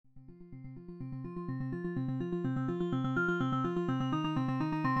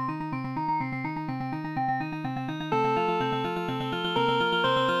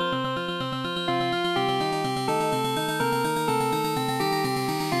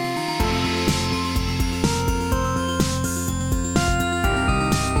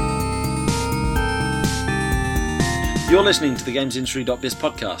You're listening to the GamesIndustry.biz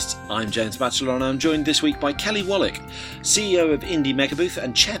podcast. I'm James Batchelor and I'm joined this week by Kelly Wallick, CEO of Indie Megabooth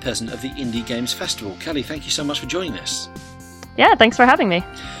and chairperson of the Indie Games Festival. Kelly, thank you so much for joining us. Yeah, thanks for having me.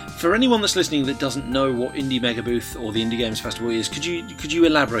 For anyone that's listening that doesn't know what Indie Megabooth or the Indie Games Festival is, could you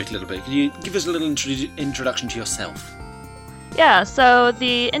elaborate a little bit? Could you give us a little introduction to yourself? Yeah, so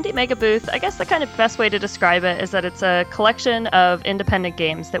the Indie Megabooth, I guess the kind of best way to describe it is that it's a collection of independent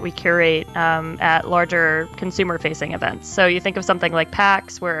games that we curate at larger consumer-facing events. So you think of something like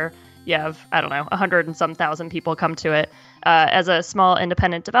PAX, where you have, 100 and some thousand people come to it. As a small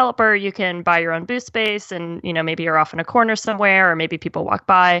independent developer, you can buy your own booth space and, maybe you're off in a corner somewhere or maybe people walk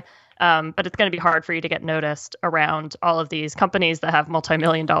by. But it's going to be hard for you to get noticed around all of these companies that have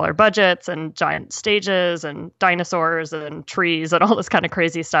multi-million-dollar budgets and giant stages and dinosaurs and trees and all this kind of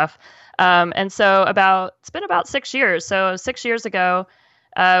crazy stuff. And so it's been about 6 years. So 6 years ago,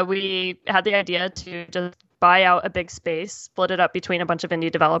 we had the idea to just buy out a big space, split it up between a bunch of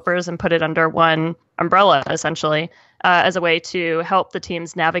indie developers and put it under one umbrella, essentially, as a way to help the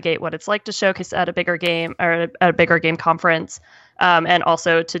teams navigate what it's like to showcase at a bigger game or at a bigger game conference. And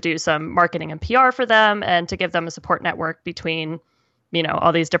also to do some marketing and PR for them and to give them a support network between,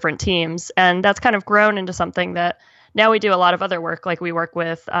 all these different teams. And that's kind of grown into something that now we do a lot of other work. Like we work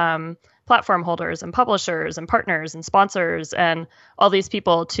with platform holders and publishers and partners and sponsors and all these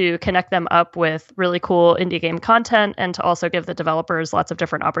people to connect them up with really cool indie game content and to also give the developers lots of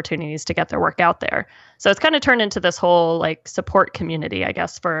different opportunities to get their work out there. So it's kind of turned into this whole support community, I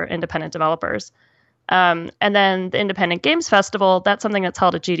guess, for independent developers. And then the Independent Games Festival, that's something that's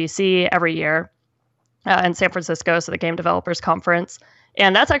held at GDC every year in San Francisco, so the Game Developers Conference.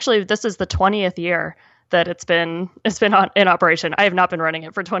 And this is the 20th year that it's been in operation. I have not been running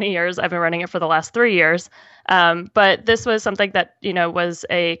it for 20 years. I've been running it for the last 3 years. But this was something that, was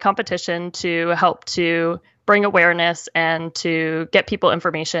a competition to help to bring awareness and to get people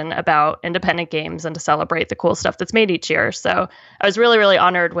information about independent games and to celebrate the cool stuff that's made each year. So I was really, really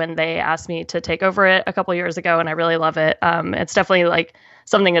honored when they asked me to take over it a couple years ago, and I really love it. It's definitely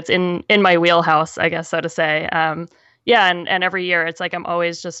something that's in my wheelhouse, I guess, so to say. And every year it's I'm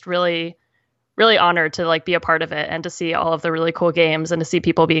always just really, really honored to be a part of it and to see all of the really cool games and to see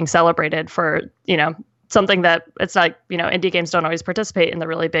people being celebrated for, something that it's indie games don't always participate in the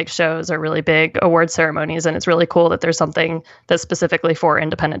really big shows or really big award ceremonies. And it's really cool that there's something that's specifically for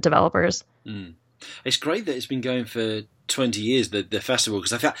independent developers. Mm. It's great that it's been going for 20 years, the festival,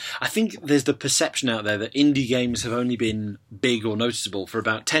 because I think there's the perception out there that indie games have only been big or noticeable for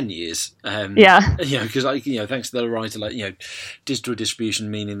about 10 years. Because thanks to the rise of digital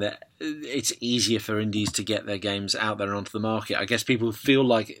distribution, meaning that it's easier for indies to get their games out there and onto the market. I guess people feel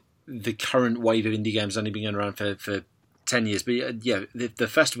like the current wave of indie games has only been going around for 10 years, but the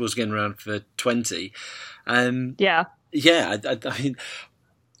festival's getting around for 20. I mean,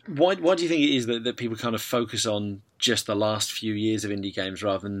 why do you think it is that people kind of focus on just the last few years of indie games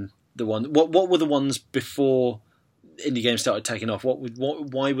rather than the one? What were the ones before indie games started taking off?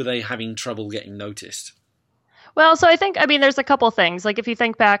 Why were they having trouble getting noticed? Well, so there's a couple things. If you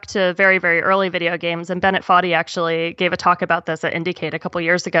think back to very, very early video games, and Bennett Foddy actually gave a talk about this at IndieCade a couple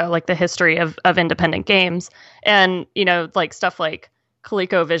years ago, the history of independent games. And, stuff like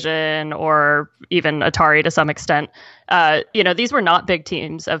ColecoVision or even Atari to some extent, these were not big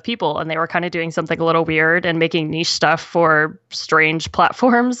teams of people, and they were kind of doing something a little weird and making niche stuff for strange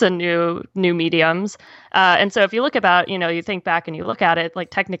platforms and new mediums. And so if you look you think back and you look at it,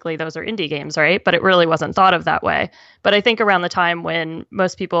 technically those are indie games, right? But it really wasn't thought of that way. But I think around the time when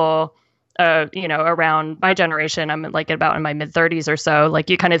most people, around my generation, I'm about in my mid 30s or so,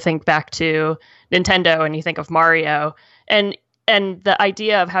 you kind of think back to Nintendo and you think of Mario and the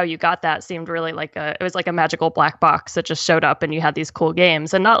idea of how you got that seemed really it was like a magical black box that just showed up and you had these cool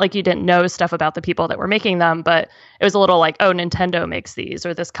games. And not you didn't know stuff about the people that were making them, but it was a little oh, Nintendo makes these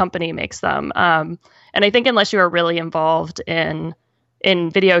or this company makes them. And I think unless you were really involved in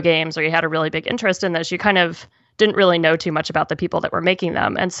video games or you had a really big interest in this, you kind of didn't really know too much about the people that were making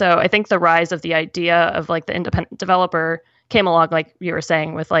them. And so I think the rise of the idea of the independent developer came along, like you were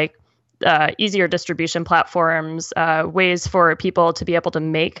saying, with easier distribution platforms, ways for people to be able to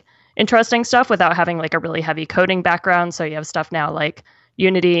make interesting stuff without having a really heavy coding background. So you have stuff now like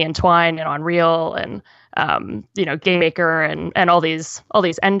Unity and Twine and Unreal and GameMaker and all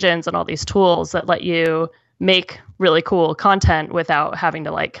these engines and all these tools that let you make really cool content without having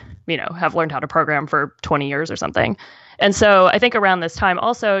to have learned how to program for 20 years or something. And so I think around this time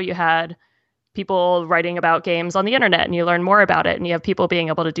also you had people writing about games on the internet and you learn more about it, and you have people being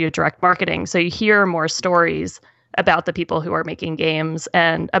able to do direct marketing. So you hear more stories about the people who are making games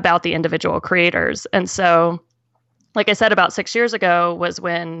and about the individual creators. And so like I said, about 6 years ago was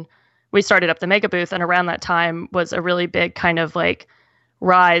when we started up the Mega Booth, and around that time was a really big kind of like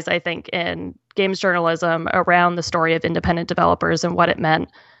rise, I think, in games journalism around the story of independent developers and what it meant,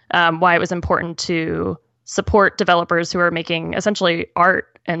 why it was important to support developers who are making essentially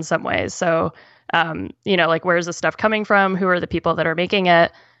art in some ways. So, like, where's the stuff coming from? Who are the people that are making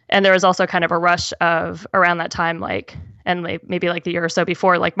it? And there was also kind of a rush of around that time, like, and maybe like the year or so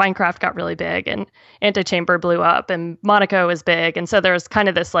before, like Minecraft got really big and Antichamber blew up and Monaco was big. And so there was kind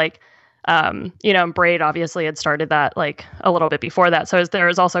of this like, Braid obviously had started that like a little bit before that. So there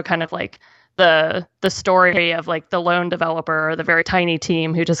was also kind of like the story of like the lone developer or the very tiny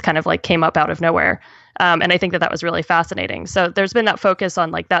team who just kind of like came up out of nowhere. And I think that was really fascinating. So there's been that focus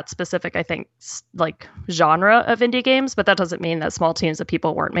on like that specific, I think, like genre of indie games, but that doesn't mean that small teams of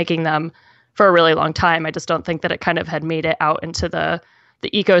people weren't making them for a really long time. I just don't think that it kind of had made it out into the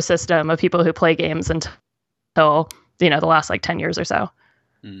ecosystem of people who play games until, the last like 10 years or so.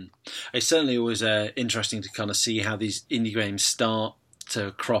 It's certainly always interesting to kind of see how these indie games start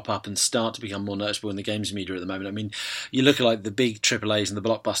to crop up and start to become more noticeable in the games media at the moment. I mean, you look at like the big AAAs and the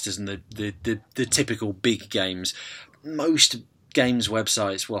blockbusters and the typical big games. Most games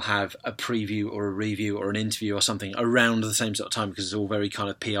websites will have a preview or a review or an interview or something around the same sort of time because it's all very kind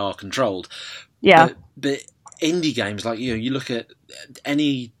of PR controlled. Yeah. But indie games, like, you look at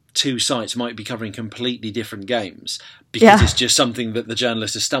any two sites might be covering completely different games because it's just something that the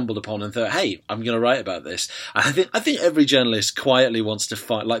journalist has stumbled upon and thought, hey, I'm going to write about this. And I think every journalist quietly wants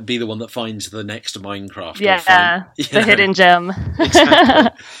to be the one that finds the next Minecraft. Yeah, the hidden gem.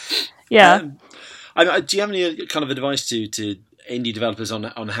 Exactly. Yeah. Do you have any kind of advice to indie developers on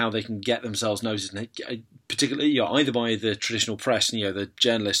how they can get themselves noticed, particularly either by the traditional press, the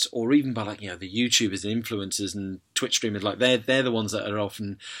journalists, or even by the YouTubers and influencers and Twitch streamers? Like they're the ones that are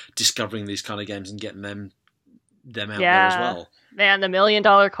often discovering these kind of games and getting them out there as well. Man, the $1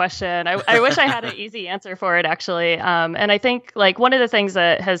 million question. I wish I had an easy answer for it, actually. And I think like one of the things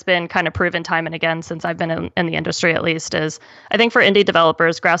that has been kind of proven time and again since I've been in the industry, at least, is I think for indie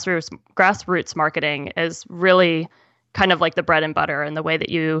developers, grassroots marketing is really kind of like the bread and butter and the way that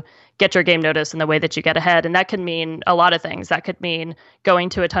you get your game noticed and the way that you get ahead. And that can mean a lot of things. That could mean going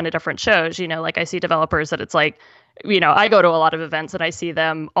to a ton of different shows. Like I see developers that it's like, I go to a lot of events and I see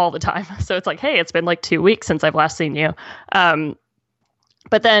them all the time. So it's like, hey, it's been like 2 weeks since I've last seen you.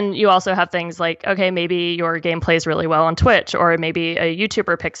 But then you also have things like, okay, maybe your game plays really well on Twitch, or maybe a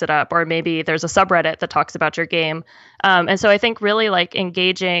YouTuber picks it up, or maybe there's a subreddit that talks about your game. And so I think really like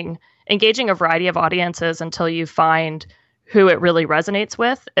engaging a variety of audiences until you find who it really resonates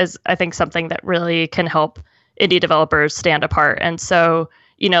with is, I think, something that really can help indie developers stand apart. And so,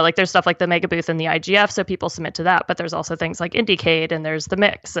 like there's stuff like the Mega Booth and the IGF, so people submit to that, but there's also things like IndieCade and there's the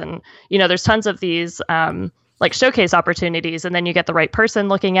Mix, and, there's tons of these like showcase opportunities, and then you get the right person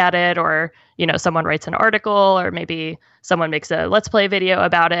looking at it, or, someone writes an article, or maybe someone makes a Let's Play video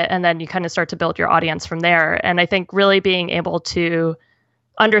about it, and then you kind of start to build your audience from there. And I think really being able to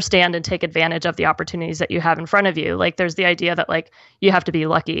understand and take advantage of the opportunities that you have in front of you. Like there's the idea that like you have to be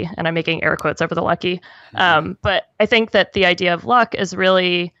lucky, and I'm making air quotes over the lucky. But I think that the idea of luck is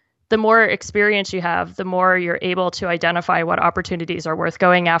really, the more experience you have, the more you're able to identify what opportunities are worth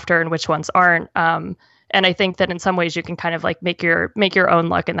going after and which ones aren't. And I think that in some ways you can kind of like make your own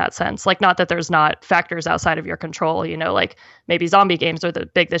luck in that sense. Like, not that there's not factors outside of your control, like maybe zombie games are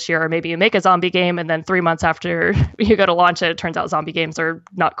big this year, or maybe you make a zombie game and then 3 months after you go to launch it turns out zombie games are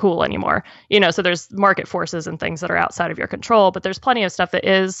not cool anymore. So there's market forces and things that are outside of your control, but there's plenty of stuff that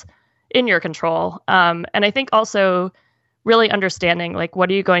is in your control. And I think also really understanding, like, what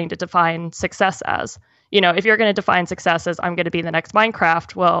are you going to define success as? If you're going to define success as I'm going to be the next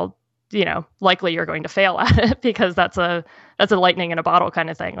Minecraft, well, likely you're going to fail at it because that's a lightning in a bottle kind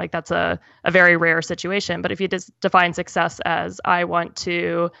of thing. Like that's a very rare situation. But if you just define success as I want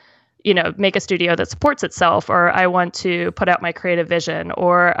to, make a studio that supports itself, or I want to put out my creative vision,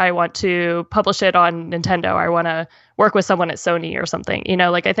 or I want to publish it on Nintendo, or I want to work with someone at Sony or something,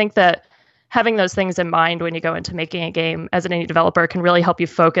 like I think that having those things in mind when you go into making a game as an indie developer can really help you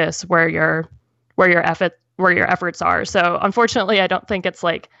focus where your efforts are. So unfortunately, I don't think it's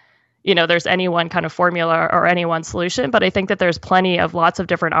like, there's any one kind of formula or any one solution, but I think that there's plenty of lots of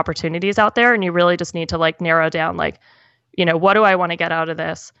different opportunities out there, and you really just need to like narrow down, like, what do I want to get out of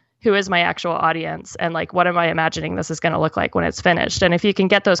this? Who is my actual audience? And like, what am I imagining this is going to look like when it's finished? And if you can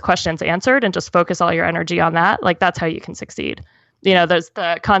get those questions answered and just focus all your energy on that, like that's how you can succeed. There's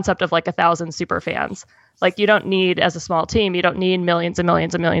the concept of like 1,000 super fans. Like you don't need, as a small team, you don't need millions and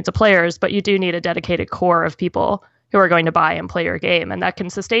millions and millions of players, but you do need a dedicated core of people who are going to buy and play your game, and that can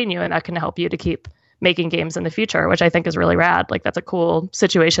sustain you, and that can help you to keep making games in the future, which I think is really rad. Like that's a cool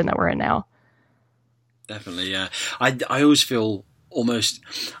situation that we're in now. Definitely, yeah. I always feel almost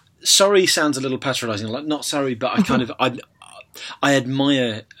sorry sounds a little patronizing, like not sorry, but I kind of I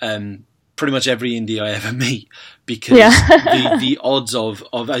admire pretty much every indie I ever meet, because the odds of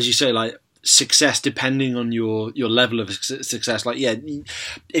as you say, like success depending on your level of success, like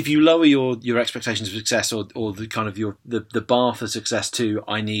if you lower your expectations of success or the kind of the bar for success to,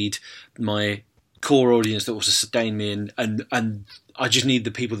 I need my core audience that will sustain me and I just need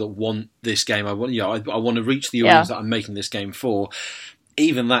the people that want this game. I want I want to reach the audience that I'm making this game for.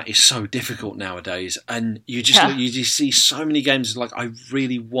 Even that is so difficult nowadays, and you just see so many games like I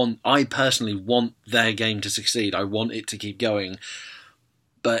personally want their game to succeed. I want it to keep going,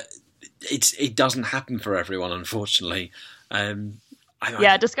 but it doesn't happen for everyone, unfortunately.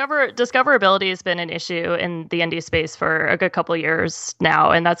 Discoverability has been an issue in the indie space for a good couple of years now,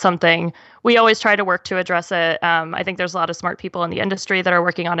 and that's something we always try to work to address it. I think there's a lot of smart people in the industry that are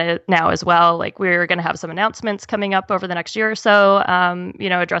working on it now as well. Like we're going to have some announcements coming up over the next year or so,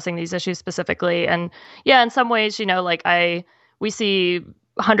 addressing these issues specifically. And in some ways, we see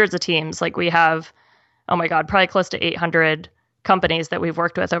hundreds of teams. Like we have, oh my God, probably close to 800 companies that we've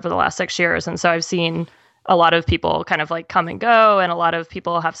worked with over the last 6 years. And so I've seen a lot of people kind of like come and go, and a lot of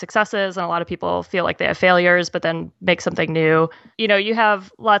people have successes, and a lot of people feel like they have failures, but then make something new. You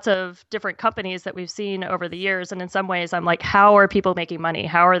have lots of different companies that we've seen over the years. And in some ways I'm like, how are people making money?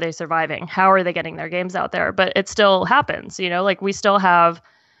 How are they surviving? How are they getting their games out there? But it still happens, like we still have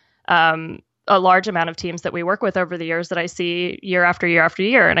a large amount of teams that we work with over the years that I see year after year after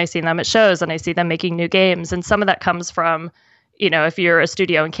year. And I see them at shows and I see them making new games. And some of that comes from, if you're a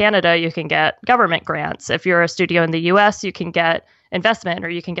studio in Canada, you can get government grants. If you're a studio in the US, you can get investment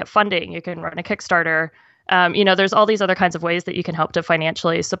or you can get funding. You can run a Kickstarter. There's all these other kinds of ways that you can help to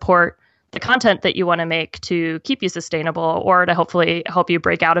financially support the content that you want to make to keep you sustainable, or to hopefully help you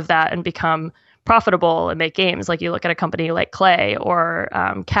break out of that and become profitable and make games. Like you look at a company like Clay or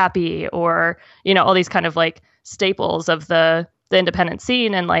Cappy or, all these kind of like staples of the independent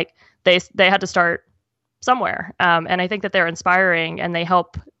scene. And like they had to start somewhere. And I think that they're inspiring, and they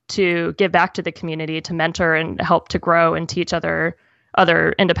help to give back to the community, to mentor and help to grow and teach other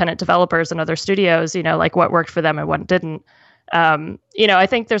independent developers and other studios, like what worked for them and what didn't. I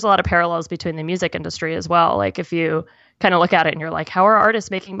think there's a lot of parallels between the music industry as well. Like if you kind of look at it and you're like, how are artists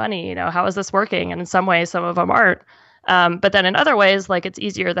making money? How is this working? And in some ways, some of them aren't. But then in other ways, like it's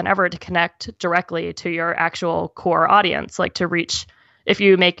easier than ever to connect directly to your actual core audience, like to reach. If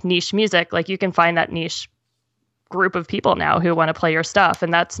you make niche music, like you can find that niche group of people now who want to play your stuff.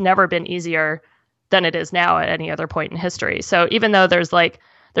 And that's never been easier than it is now at any other point in history. So even though there's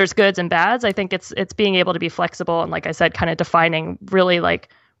goods and bads, I think it's being able to be flexible. And like I said, kind of defining really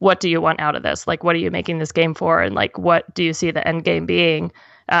like, what do you want out of this? Like, what are you making this game for? And like, what do you see the end game being?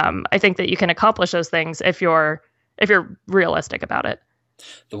 I think that you can accomplish those things if you're realistic about it.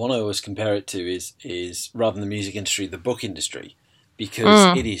 The one I always compare it to is rather than the music industry, the book industry.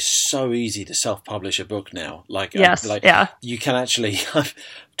 Because it is so easy to self-publish a book now. You can actually. I've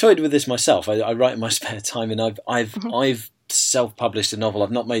toyed with this myself. I write in my spare time, and I've self-published a novel. I've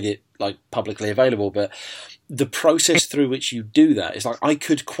not made it like publicly available, but the process through which you do that is like I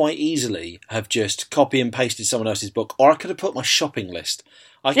could quite easily have just copy and pasted someone else's book, or I could have put my shopping list.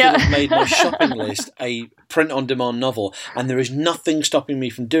 I could have made my shopping list a print-on-demand novel, and there is nothing stopping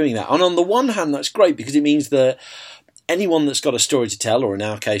me from doing that. And on the one hand, that's great because it means that anyone that's got a story to tell, or in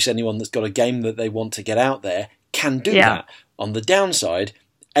our case, anyone that's got a game that they want to get out there, can do that. On the downside,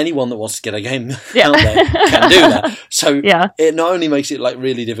 anyone that wants to get a game out there can do that. So it not only makes it like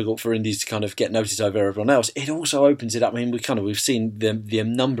really difficult for indies to kind of get noticed over everyone else, it also opens it up. I mean, we've seen the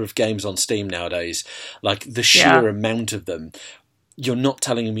number of games on Steam nowadays, like the sheer amount of them. You're not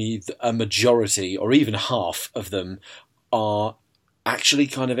telling me that a majority or even half of them are actually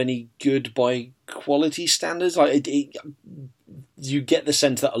kind of any good by quality standards. Like you get the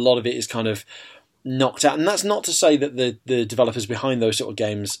sense that a lot of it is kind of knocked out, and that's not to say that the developers behind those sort of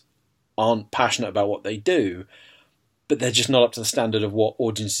games aren't passionate about what they do, but they're just not up to the standard of what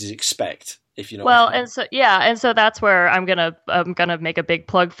audiences expect. If you know. Well, and so that's where I'm gonna make a big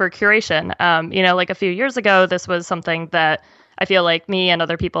plug for curation. Like a few years ago, this was something that I feel like me and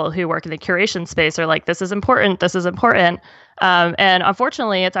other people who work in the curation space are like, this is important. And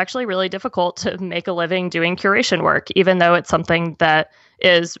unfortunately, it's actually really difficult to make a living doing curation work, even though it's something that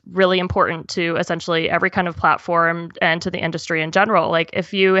is really important to essentially every kind of platform and to the industry in general. Like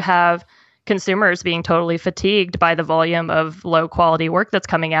if you have consumers being totally fatigued by the volume of low quality work that's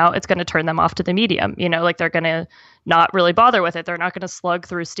coming out, it's going to turn them off to the medium. Like they're going to not really bother with it. They're not going to slug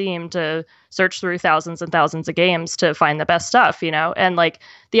through Steam to search through thousands and thousands of games to find the best stuff, And like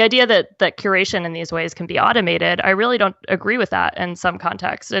the idea that curation in these ways can be automated, I really don't agree with that in some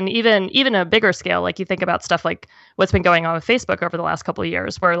contexts. And even a bigger scale, like you think about stuff like what's been going on with Facebook over the last couple of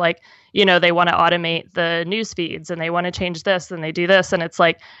years, where like, they want to automate the news feeds and they want to change this and they do this. And it's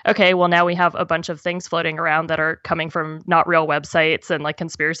like, okay, well, now we have a bunch of things floating around that are coming from not real websites and like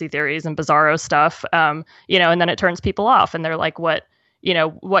conspiracy theories and bizarro stuff, and then it turns people off and they're like, what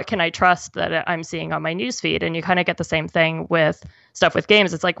can I trust that I'm seeing on my newsfeed? And you kind of get the same thing with stuff with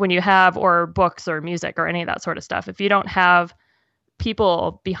games. It's like when you have, or books or music or any of that sort of stuff, if you don't have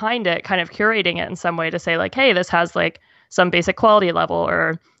people behind it kind of curating it in some way to say like, hey, this has like some basic quality level,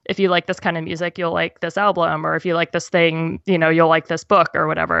 or if you like this kind of music, you'll like this album, or if you like this thing, you'll like this book or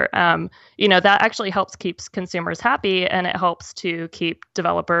whatever. That actually helps keeps consumers happy, and it helps to keep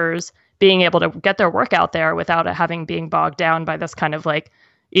developers being able to get their work out there without it being bogged down by this kind of like,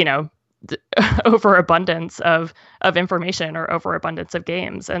 overabundance of information or overabundance of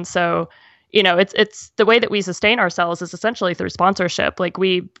games. And so, it's the way that we sustain ourselves is essentially through sponsorship. Like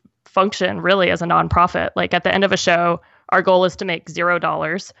we function really as a nonprofit. Like at the end of a show, our goal is to make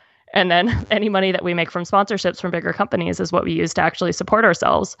 $0. And then any money that we make from sponsorships from bigger companies is what we use to actually support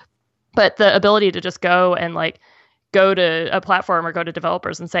ourselves. But the ability to just go and like go to a platform or go to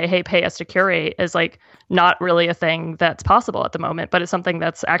developers and say, hey, pay us to curate is like not really a thing that's possible at the moment, but it's something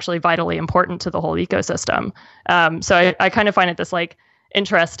that's actually vitally important to the whole ecosystem. So I kind of find it this like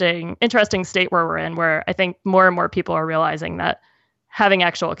interesting state where we're in, where I think more and more people are realizing that having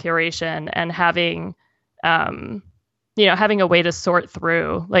actual curation and having a way to sort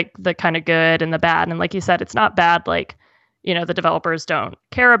through like the kind of good and the bad. And like you said, it's not bad, like, the developers don't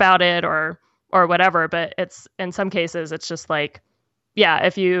care about it or whatever, but it's in some cases, it's just like, yeah,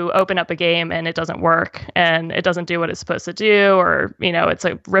 if you open up a game and it doesn't work and it doesn't do what it's supposed to do, or, it's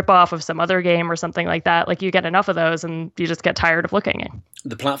a ripoff of some other game or something like that, like you get enough of those and you just get tired of looking.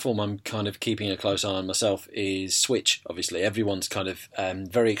 The platform I'm kind of keeping a close eye on myself is Switch. Obviously, everyone's kind of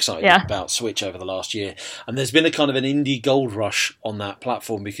very excited about Switch over the last year. And there's been a kind of an indie gold rush on that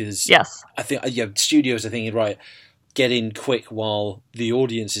platform because I think studios are thinking, right, get in quick while the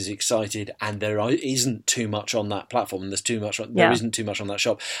audience is excited and there isn't too much on that platform and there isn't too much on that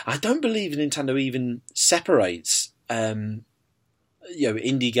shop. I don't believe Nintendo even separates indie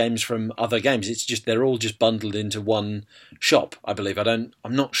games from other games. It's just they're all just bundled into one shop, I believe. I'm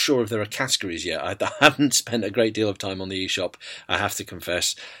not sure if there are categories yet. I haven't spent a great deal of time on the eShop, I have to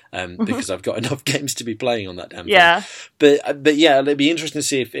confess, because I've got enough games to be playing on that damn thing. But yeah, it'd be interesting to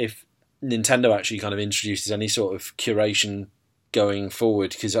see if Nintendo actually kind of introduces any sort of curation going forward,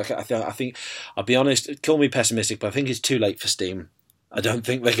 because I think, I'll be honest, call me pessimistic, but I think it's too late for Steam. I don't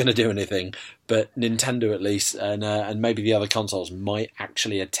think they're going to do anything, but Nintendo at least, and maybe the other consoles might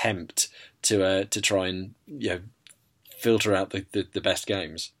actually attempt to try and filter out the best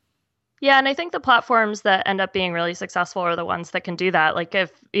games. Yeah, and I think the platforms that end up being really successful are the ones that can do that. Like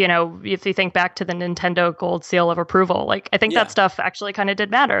if you think back to the Nintendo Gold Seal of Approval, like I think that stuff actually kind of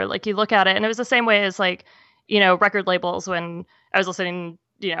did matter. Like you look at it, and it was the same way as like, record labels when I was listening,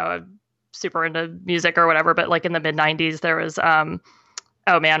 super into music or whatever, but like in the mid 90s, there was,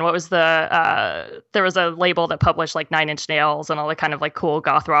 there was a label that published like Nine Inch Nails and all the kind of like cool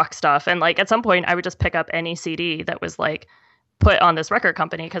goth rock stuff. And like at some point I would just pick up any CD that was like put on this record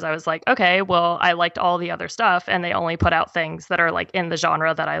company, because I was like, okay, well, I liked all the other stuff and they only put out things that are like in the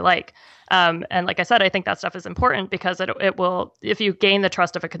genre that I like. And like I said, I think that stuff is important because it will, if you gain the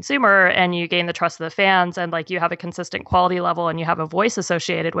trust of a consumer and you gain the trust of the fans and like you have a consistent quality level and you have a voice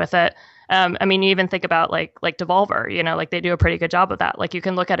associated with it. I mean, you even think about like Devolver, like they do a pretty good job of that. Like you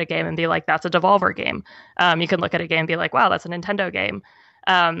can look at a game and be like, that's a Devolver game. You can look at a game and be like, wow, that's a Nintendo game.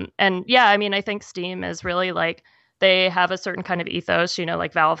 And yeah, I mean, I think Steam is really like, they have a certain kind of ethos,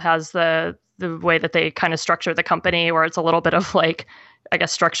 like Valve has the way that they kind of structure the company, where it's a little bit of like, I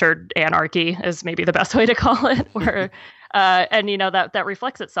guess, structured anarchy is maybe the best way to call it, where, and that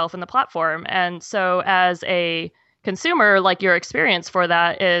reflects itself in the platform. And so as a consumer, like your experience for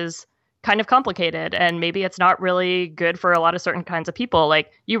that is kind of complicated, and maybe it's not really good for a lot of certain kinds of people.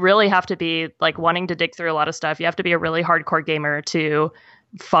 Like you really have to be like wanting to dig through a lot of stuff. You have to be a really hardcore gamer to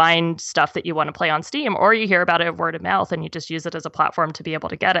find stuff that you want to play on Steam, or you hear about it word of mouth and you just use it as a platform to be able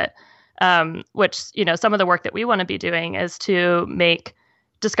to get it. Which, some of the work that we want to be doing is to make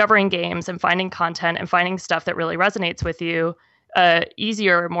discovering games and finding content and finding stuff that really resonates with you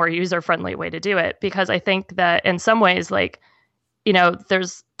easier, more user-friendly way to do it. Because I think that in some ways, like,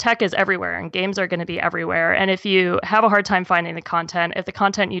 there's tech is everywhere and games are going to be everywhere. And if you have a hard time finding the content, if the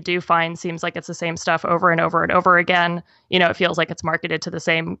content you do find seems like it's the same stuff over and over and over again, it feels like it's marketed to the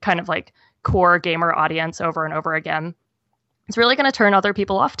same kind of like core gamer audience over and over again, it's really going to turn other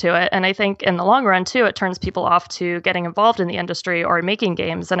people off to it. And I think in the long run, too, it turns people off to getting involved in the industry or making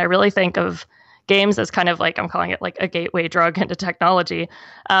games. And I really think of games as kind of like, I'm calling it like a gateway drug into technology.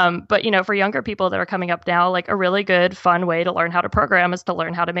 But, for younger people that are coming up now, like a really good, fun way to learn how to program is to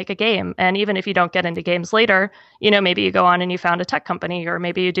learn how to make a game. And even if you don't get into games later, maybe you go on and you found a tech company, or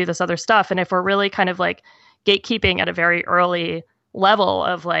maybe you do this other stuff. And if we're really kind of like gatekeeping at a very early level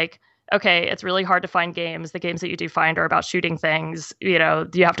of like, okay, it's really hard to find games. The games that you do find are about shooting things. You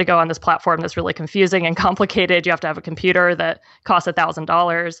have to go on this platform that's really confusing and complicated. You have to have a computer that costs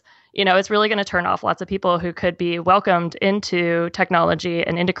 $1,000. It's really going to turn off lots of people who could be welcomed into technology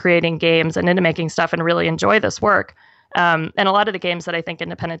and into creating games and into making stuff and really enjoy this work. And a lot of the games that I think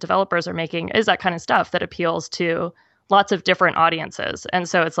independent developers are making is that kind of stuff that appeals to lots of different audiences. And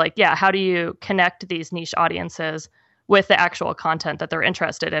so it's like, how do you connect these niche audiences with the actual content that they're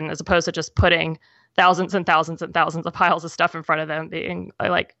interested in, as opposed to just putting thousands and thousands and thousands of piles of stuff in front of them, being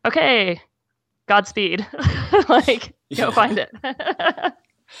like, okay, Godspeed, like, go find it.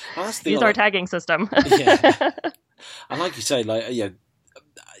 Well, use our tagging system. Yeah. And like you say, like,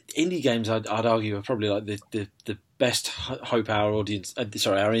 indie games, I'd argue, are probably like the best hope our audience,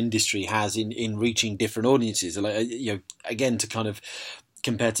 our industry has in reaching different audiences. Like, again, to kind of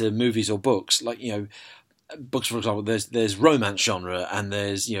compare to movies or books, like, books, for example, there's romance genre, and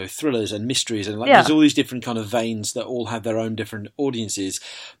there's thrillers and mysteries, and there's all these different kind of veins that all have their own different audiences.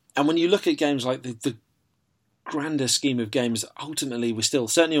 And when you look at games like the grander scheme of games, ultimately we're still,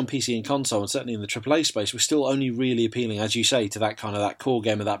 certainly on PC and console, and certainly in the AAA space, we're still only really appealing, as you say, to that kind of that core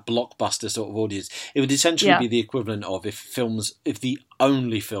gamer, that blockbuster sort of audience. It would essentially be the equivalent of if the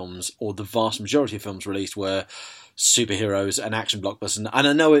only films, or the vast majority of films released, were superheroes and action blockbusters. And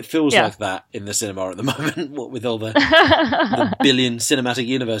I know it feels like that in the cinema at the moment, what with all the billion cinematic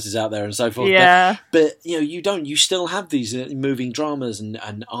universes out there and so forth. But you still have these moving dramas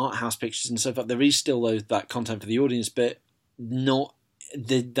and art house pictures and so forth. There is still that content for the audience, but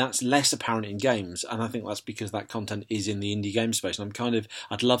that's less apparent in games. And I think that's because that content is in the indie game space. And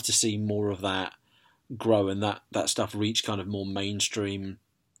I'd love to see more of that grow and that stuff reach kind of more mainstream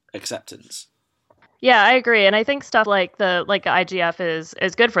acceptance. Yeah, I agree. And I think stuff like the IGF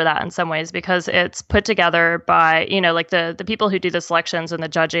is good for that in some ways, because it's put together by, like the people who do the selections and the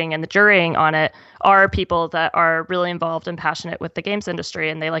judging and the jurying on it are people that are really involved and passionate with the games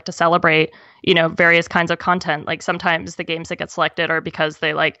industry. And they like to celebrate, various kinds of content. Like sometimes the games that get selected are because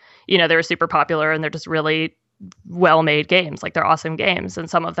they they're super popular and they're just really well-made games, like they're awesome games. And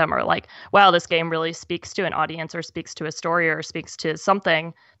some of them are like, wow, this game really speaks to an audience, or speaks to a story, or speaks to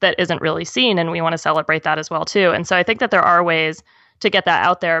something that isn't really seen, and we want to celebrate that as well too. And so I think that there are ways to get that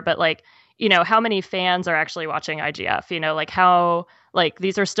out there, but how many fans are actually watching IGF? How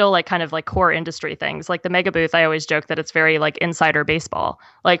these are still kind of core industry things. Like the Mega Booth, I always joke that it's very insider baseball.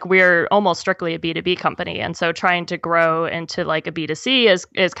 We're almost strictly a B2B company. And so trying to grow into a B2C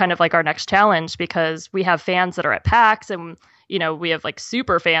is kind of our next challenge, because we have fans that are at PAX, and we have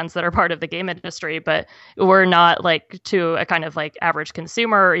super fans that are part of the game industry, but we're not to a kind of average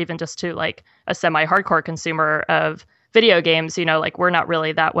consumer, or even just to a semi-hardcore consumer of video games, we're not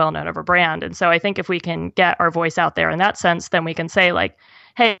really that well known of a brand. And so I think if we can get our voice out there in that sense, then we can say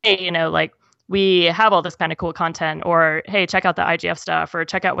hey, we have all this kind of cool content, or hey, check out the IGF stuff, or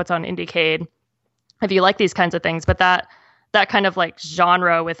check out what's on Indiecade if you like these kinds of things. But that kind of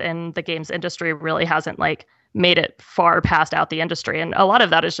genre within the games industry really hasn't made it far past out the industry. And a lot of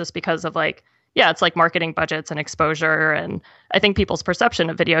that is just because of it's marketing budgets and exposure. And I think people's perception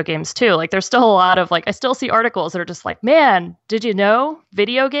of video games too. There's still a lot of I still see articles that are just man, did you know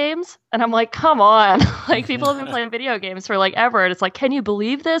video games? And I'm like, come on. People have been playing video games for ever. And it's can you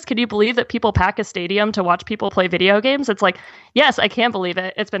believe this? Can you believe that people pack a stadium to watch people play video games? It's yes, I can believe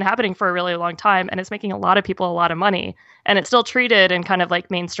it. It's been happening for a really long time, and it's making a lot of people a lot of money. And it's still treated in kind of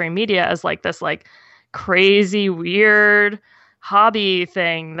mainstream media as this crazy, weird hobby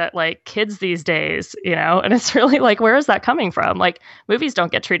thing that kids these days, and it's really where is that coming from? Movies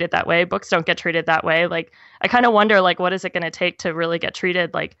don't get treated that way, books don't get treated that way. I kind of wonder what is it going to take to really get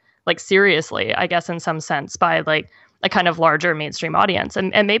treated seriously, I guess, in some sense, by a kind of larger mainstream audience.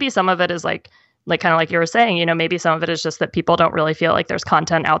 And maybe some of it is kind of like you were saying, maybe some of it is just that people don't really feel there's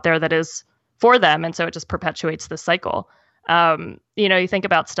content out there that is for them, and so it just perpetuates this cycle. You think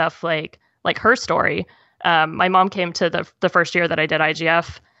about stuff like Her Story. My mom came to the first year that I did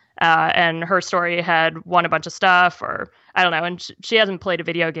IGF, and her story had won a bunch of stuff, or I don't know. And she hasn't played a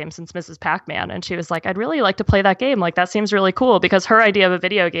video game since Mrs. Pac-Man. And she was like, I'd really like to play that game. Like, that seems really cool, because her idea of a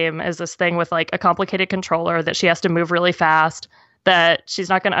video game is this thing with like a complicated controller that she has to move really fast, that she's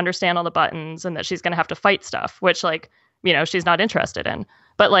not going to understand all the buttons, and that she's going to have to fight stuff, which like, she's not interested in.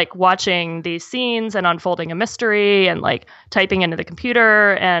 But like watching these scenes and unfolding a mystery and like typing into the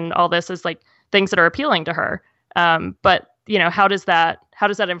computer and all this is like things that are appealing to her. But how does that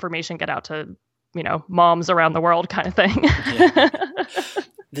information get out to, moms around the world kind of thing? Yeah.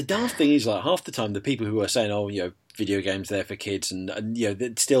 The daft thing is, like, half the time the people who are saying, oh, video games there for kids, and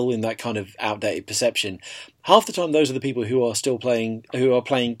they're still in that kind of outdated perception. Half the time, those are the people who are still playing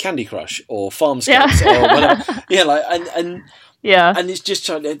Candy Crush or Farmscapes or whatever. And it's just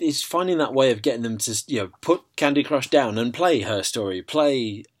it's finding that way of getting them to put Candy Crush down and play Her Story,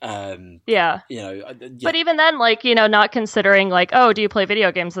 play. But even then, like, not considering like, oh, do you play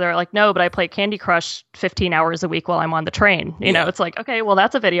video games? They're like, no, but I play Candy Crush 15 hours a week while I'm on the train. It's like, okay, well,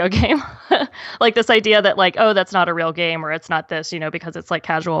 that's a video game. Like this idea that like, oh, that's not a real game, or it's not this, because it's like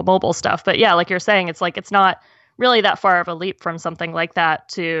casual mobile stuff. But yeah, like you're saying, it's like it's not really that far of a leap from something like that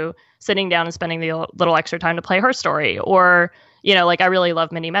to sitting down and spending the little extra time to play Her Story, or like I really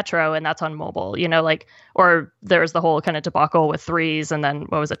love Mini Metro, and that's on mobile, or there's the whole kind of debacle with Threes, and then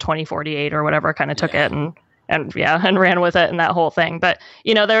what was it, 2048 or whatever, kind of took it and ran with it and that whole thing. But,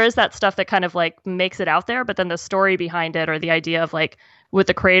 there is that stuff that kind of like makes it out there, but then the story behind it, or the idea of like what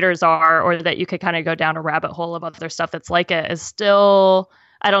the creators are, or that you could kind of go down a rabbit hole of other stuff that's like it, is still,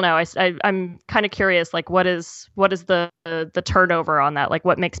 I don't know. I'm kind of curious, like what is the turnover on that? Like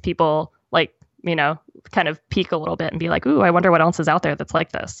what makes people like, kind of peak a little bit and be like, ooh, I wonder what else is out there that's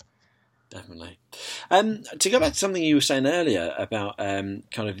like this. Definitely. To go back to something you were saying earlier about kind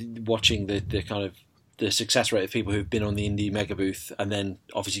of watching the kind of the success rate of people who've been on the indie mega booth and then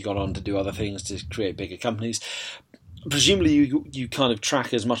obviously gone on to do other things to create bigger companies. Presumably you kind of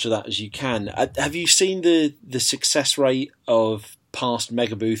track as much of that as you can. Have you seen the success rate of past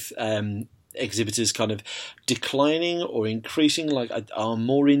mega booth exhibitors kind of declining or increasing? Like, are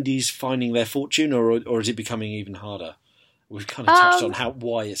more indies finding their fortune, or is it becoming even harder? We've kind of touched on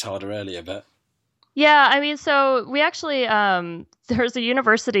why it's harder earlier, but yeah, I mean, so we actually there's a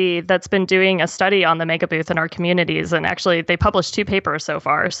university that's been doing a study on the mega booth in our communities, and actually they published 2 papers so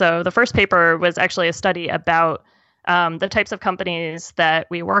far. So the first paper was actually a study about the types of companies that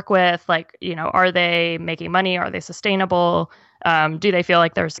we work with, like, are they making money? Are they sustainable? Do they feel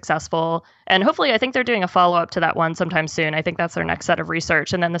like they're successful? And hopefully, I think they're doing a follow-up to that one sometime soon. I think that's their next set of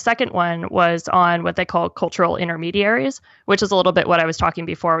research. And then the second one was on what they call cultural intermediaries, which is a little bit what I was talking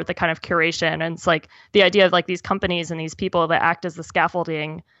before with the kind of curation. And it's like the idea of like these companies and these people that act as the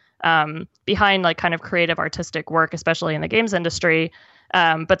scaffolding behind like kind of creative artistic work, especially in the games industry.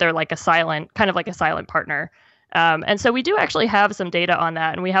 But they're like a silent partner. And so we do actually have some data on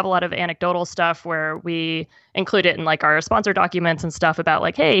that, and we have a lot of anecdotal stuff where we include it in like our sponsor documents and stuff about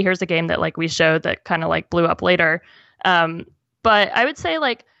like, hey, here's a game that like we showed that kind of like blew up later. But I would say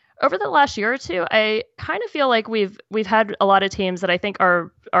like over the last year or two, I kind of feel like we've had a lot of teams that I think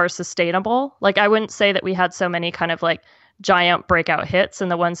are sustainable. Like I wouldn't say that we had so many kind of like giant breakout hits, and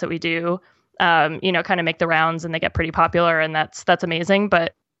the ones that we do, kind of make the rounds and they get pretty popular, and that's amazing.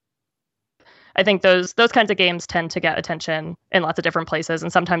 But I think those kinds of games tend to get attention in lots of different places,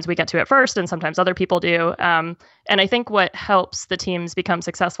 and sometimes we get to it first, and sometimes other people do. And I think what helps the teams become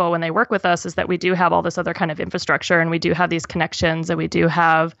successful when they work with us is that we do have all this other kind of infrastructure, and we do have these connections, and we do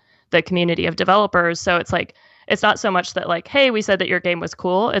have the community of developers. So it's like, it's not so much that like, hey, we said that your game was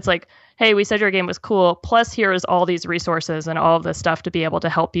cool. It's like, hey, we said your game was cool, plus here is all these resources and all of this stuff to be able to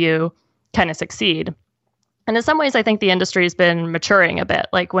help you kind of succeed. And in some ways, I think the industry has been maturing a bit.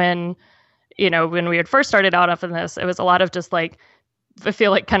 Like when we had first started out off in this, it was a lot of just like, I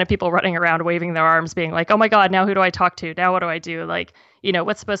feel like kind of people running around waving their arms being like, oh my God, now who do I talk to? Now what do I do? Like,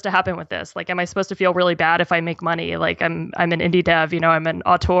 what's supposed to happen with this? Like, am I supposed to feel really bad if I make money? Like I'm an indie dev, I'm an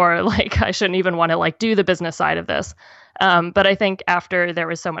auteur, like I shouldn't even want to like do the business side of this. But I think after there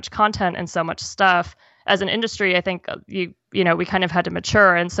was so much content and so much stuff as an industry, I think we kind of had to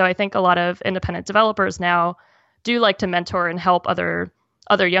mature. And so I think a lot of independent developers now do like to mentor and help other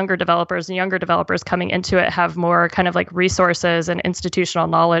younger developers, and younger developers coming into it have more kind of like resources and institutional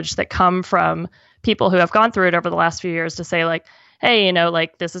knowledge that come from people who have gone through it over the last few years to say like, hey,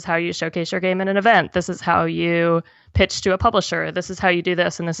 like this is how you showcase your game in an event. This is how you pitch to a publisher. This is how you do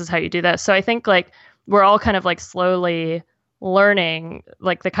this, and this is how you do this. So I think like we're all kind of like slowly learning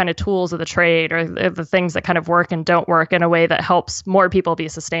like the kind of tools of the trade, or the things that kind of work and don't work in a way that helps more people be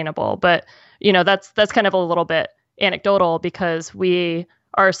sustainable. But, that's kind of a little bit anecdotal, because we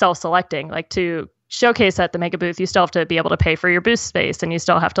are self-selecting. Like to showcase at the mega booth, you still have to be able to pay for your booth space, and you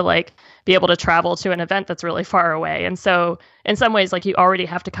still have to like be able to travel to an event that's really far away. And so in some ways, like you already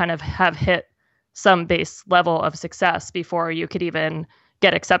have to kind of have hit some base level of success before you could even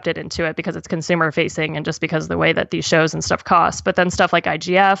get accepted into it, because it's consumer facing and just because of the way that these shows and stuff cost. But then stuff like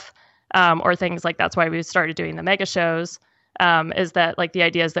IGF or things like that's why we started doing the mega shows, is that like the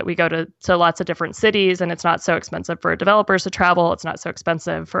idea is that we go to lots of different cities, and it's not so expensive for developers to travel. It's not so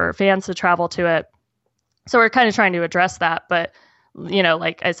expensive for fans to travel to it. So we're kind of trying to address that. But, you know,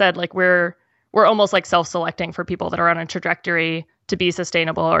 like I said, like we're almost like self-selecting for people that are on a trajectory to be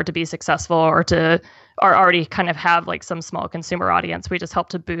sustainable or to be successful or already kind of have like some small consumer audience. We just help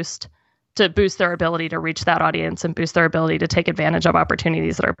to boost their ability to reach that audience and boost their ability to take advantage of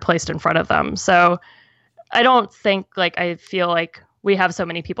opportunities that are placed in front of them. So I don't think like I feel like we have so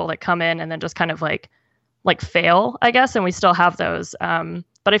many people that come in and then just kind of like fail, I guess, and we still have those.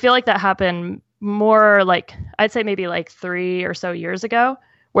 But I feel like that happened more like I'd say maybe like 3 or so years ago,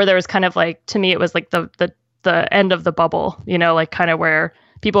 where there was kind of like, to me, it was like the end of the bubble, you know, like kind of where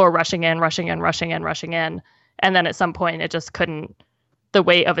people were rushing in. And then at some point it just the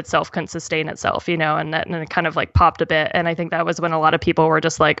weight of itself couldn't sustain itself, you know, and it kind of like popped a bit. And I think that was when a lot of people were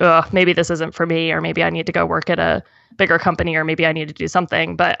just like, oh, maybe this isn't for me, or maybe I need to go work at a bigger company, or maybe I need to do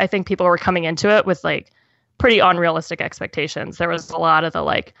something. But I think people were coming into it with like pretty unrealistic expectations. There was a lot of the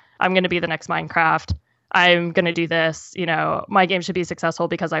like, I'm going to be the next Minecraft. I'm going to do this, you know, my game should be successful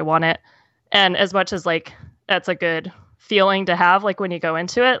because I want it. And as much as like, that's a good feeling to have, like when you go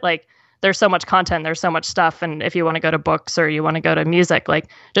into it, like there's so much content, there's so much stuff. And if you want to go to books or you want to go to music, like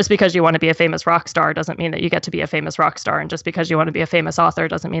just because you want to be a famous rock star doesn't mean that you get to be a famous rock star. And just because you want to be a famous author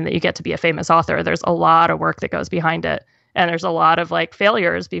doesn't mean that you get to be a famous author. There's a lot of work that goes behind it. And there's a lot of like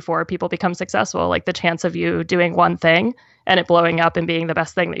failures before people become successful. Like the chance of you doing one thing and it blowing up and being the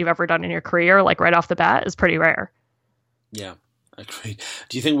best thing that you've ever done in your career, like right off the bat, is pretty rare. Yeah, agreed.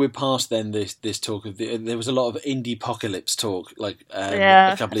 Do you think we're past then this talk of there was a lot of indie apocalypse talk like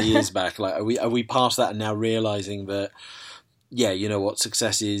a couple of years back? Like are we past that and now realizing that, yeah, you know what,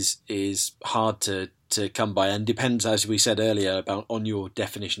 success is hard to come by and depends, as we said earlier, on your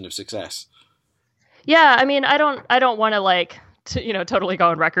definition of success? Yeah, I mean, I don't want to like totally go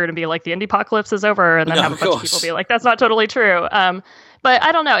on record and be like the indie apocalypse is over, and then have a bunch of people be like that's not totally true. But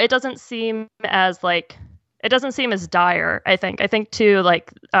I don't know. It doesn't seem as dire. I think too,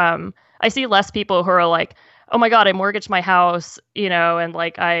 like I see less people who are like, oh my god, I mortgaged my house, you know, and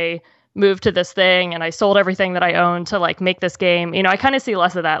like I moved to this thing and I sold everything that I owned to like make this game. You know, I kind of see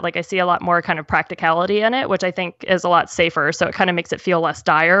less of that. Like I see a lot more kind of practicality in it, which I think is a lot safer. So it kind of makes it feel less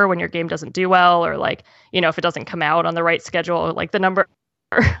dire when your game doesn't do well, or like, you know, if it doesn't come out on the right schedule, like the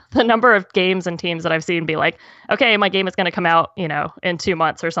number of games and teams that I've seen be like, okay, my game is going to come out, you know, in 2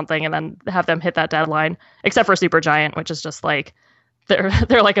 months or something, and then have them hit that deadline, except for Supergiant, which is just like,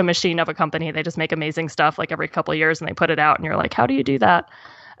 they're like a machine of a company. They just make amazing stuff like every couple of years and they put it out and you're like, how do you do that?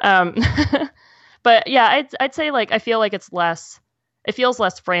 But yeah, I'd say like, I feel like it feels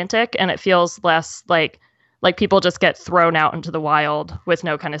less frantic, and it feels less like people just get thrown out into the wild with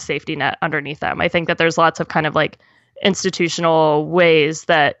no kind of safety net underneath them. I think that there's lots of kind of like institutional ways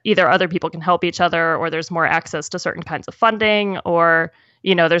that either other people can help each other, or there's more access to certain kinds of funding, or,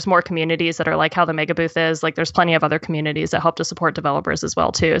 you know, there's more communities that are like how the Mega Booth is. Like there's plenty of other communities that help to support developers as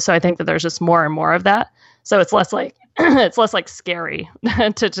well too. So I think that there's just more and more of that. So it's less like scary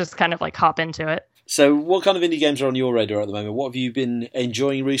to just kind of like hop into it. So what kind of indie games are on your radar at the moment? What have you been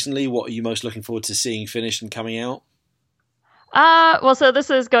enjoying recently? What are you most looking forward to seeing finished and coming out? Well, so this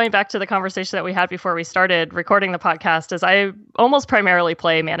is going back to the conversation that we had before we started recording the podcast, is I almost primarily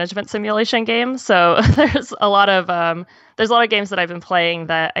play management simulation games. So there's a lot of games that I've been playing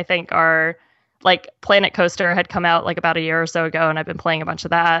that I think are like Planet Coaster had come out like about a year or so ago, and I've been playing a bunch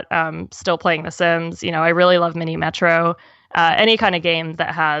of that. Still playing The Sims. You know, I really love Mini Metro. Any kind of game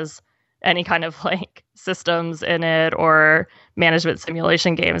that has any kind of like systems in it or management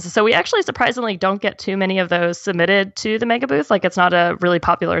simulation games. So we actually surprisingly don't get too many of those submitted to the Mega Booth. Like it's not a really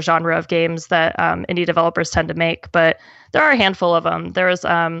popular genre of games that indie developers tend to make, but there are a handful of them. There's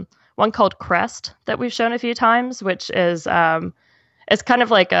one called Crest that we've shown a few times, which is it's kind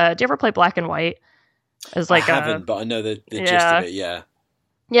of like do you ever play Black and White? It's like I haven't, but I know the gist of it. Yeah.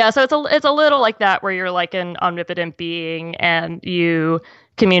 Yeah, so it's a little like that, where you're like an omnipotent being and you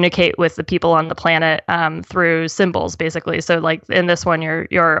communicate with the people on the planet through symbols, basically. So like in this one,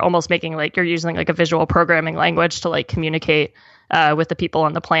 you're almost making like you're using like a visual programming language to like communicate with the people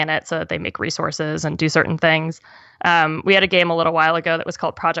on the planet so that they make resources and do certain things. We had a game a little while ago that was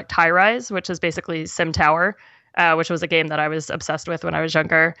called Project High Rise, which is basically Sim Tower. which was a game that I was obsessed with when I was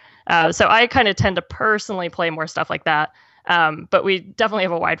younger. So I kind of tend to personally play more stuff like that. But we definitely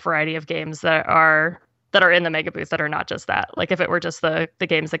have a wide variety of games that are in the Mega Booth that are not just that. Like if it were just the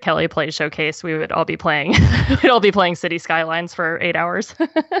games that Kelly plays showcase, we would all be playing City Skylines for 8 hours.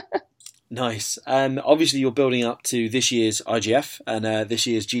 Nice. Obviously, you're building up to this year's IGF and this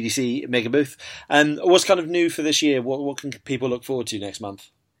year's GDC Mega Booth. What's kind of new for this year? What can people look forward to next month?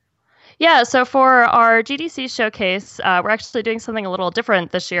 Yeah, so for our GDC showcase, we're actually doing something a little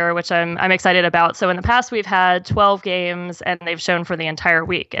different this year, which I'm excited about. So in the past, we've had 12 games, and they've shown for the entire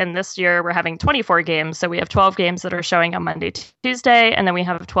week. And this year, we're having 24 games. So we have 12 games that are showing on Monday, Tuesday, and then we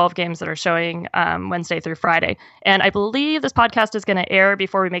have 12 games that are showing Wednesday through Friday. And I believe this podcast is going to air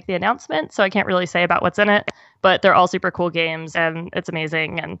before we make the announcement, so I can't really say about what's in it. But they're all super cool games, and it's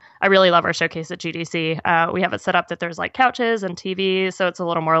amazing. And I really love our showcase at GDC. We have it set up that there's like couches and TVs, so it's a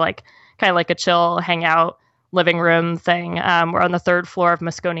little more like kind of like a chill hangout living room thing. We're on the 3rd floor of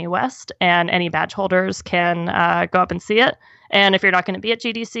Moscone West, and any badge holders can go up and see it. And if you're not going to be at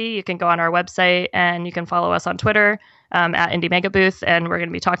GDC, you can go on our website and you can follow us on Twitter at Indie Mega Booth, and we're going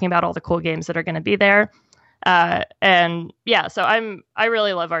to be talking about all the cool games that are going to be there. And yeah, so I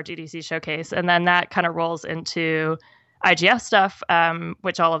really love our GDC showcase, and then that kind of rolls into IGF stuff,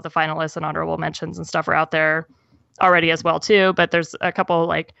 which all of the finalists and honorable mentions and stuff are out there already as well too. But there's a couple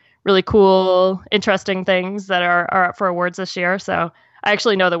like really cool, interesting things that are up for awards this year. So I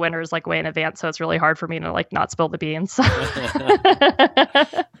actually know the winners like way in advance, so it's really hard for me to like not spill the beans.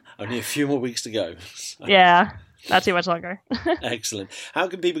 Only a few more weeks to go. Yeah. Not too much longer. Excellent. How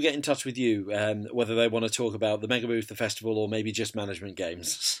can people get in touch with you, whether they want to talk about the Mega Booth, the festival, or maybe just management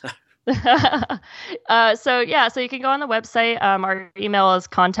games? So you can go on the website. Our email is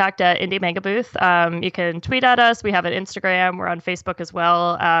contact@IndieMegaBooth. You can tweet at us. We have an Instagram. We're on Facebook as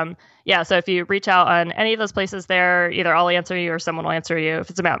well. So if you reach out on any of those places there, either I'll answer you or someone will answer you. If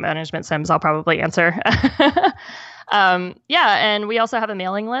it's about management sims, I'll probably answer. And we also have a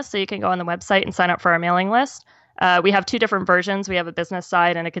mailing list, so you can go on the website and sign up for our mailing list. We have 2 different versions. We have a business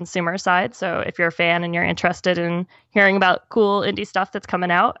side and a consumer side. So if you're a fan and you're interested in hearing about cool indie stuff that's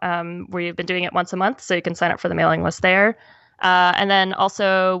coming out, we've been doing it once a month, so you can sign up for the mailing list there. And then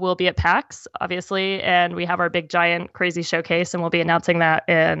also we'll be at PAX, obviously, and we have our big, giant, crazy showcase, and we'll be announcing that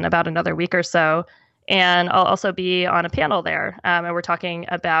in about another week or so. And I'll also be on a panel there, and we're talking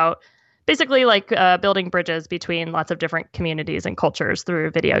about basically like building bridges between lots of different communities and cultures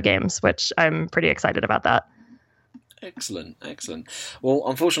through video games, which I'm pretty excited about that. Excellent. Well,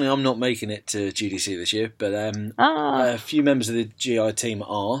 unfortunately, I'm not making it to GDC this year, but a few members of the GI team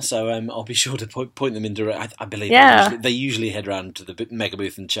are, so I'll be sure to point them in direct. I believe they usually head around to the Mega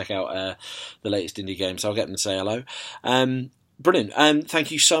Booth and check out the latest indie games, so I'll get them to say hello. Brilliant.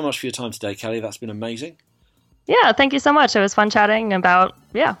 Thank you so much for your time today, Kelly. That's been amazing. Yeah, thank you so much. It was fun chatting about,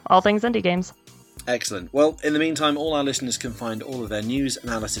 all things indie games. Excellent. Well, in the meantime, all our listeners can find all of their news,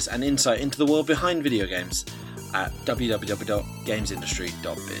 analysis, and insight into the world behind video games at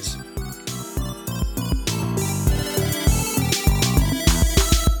www.GamesIndustry.biz.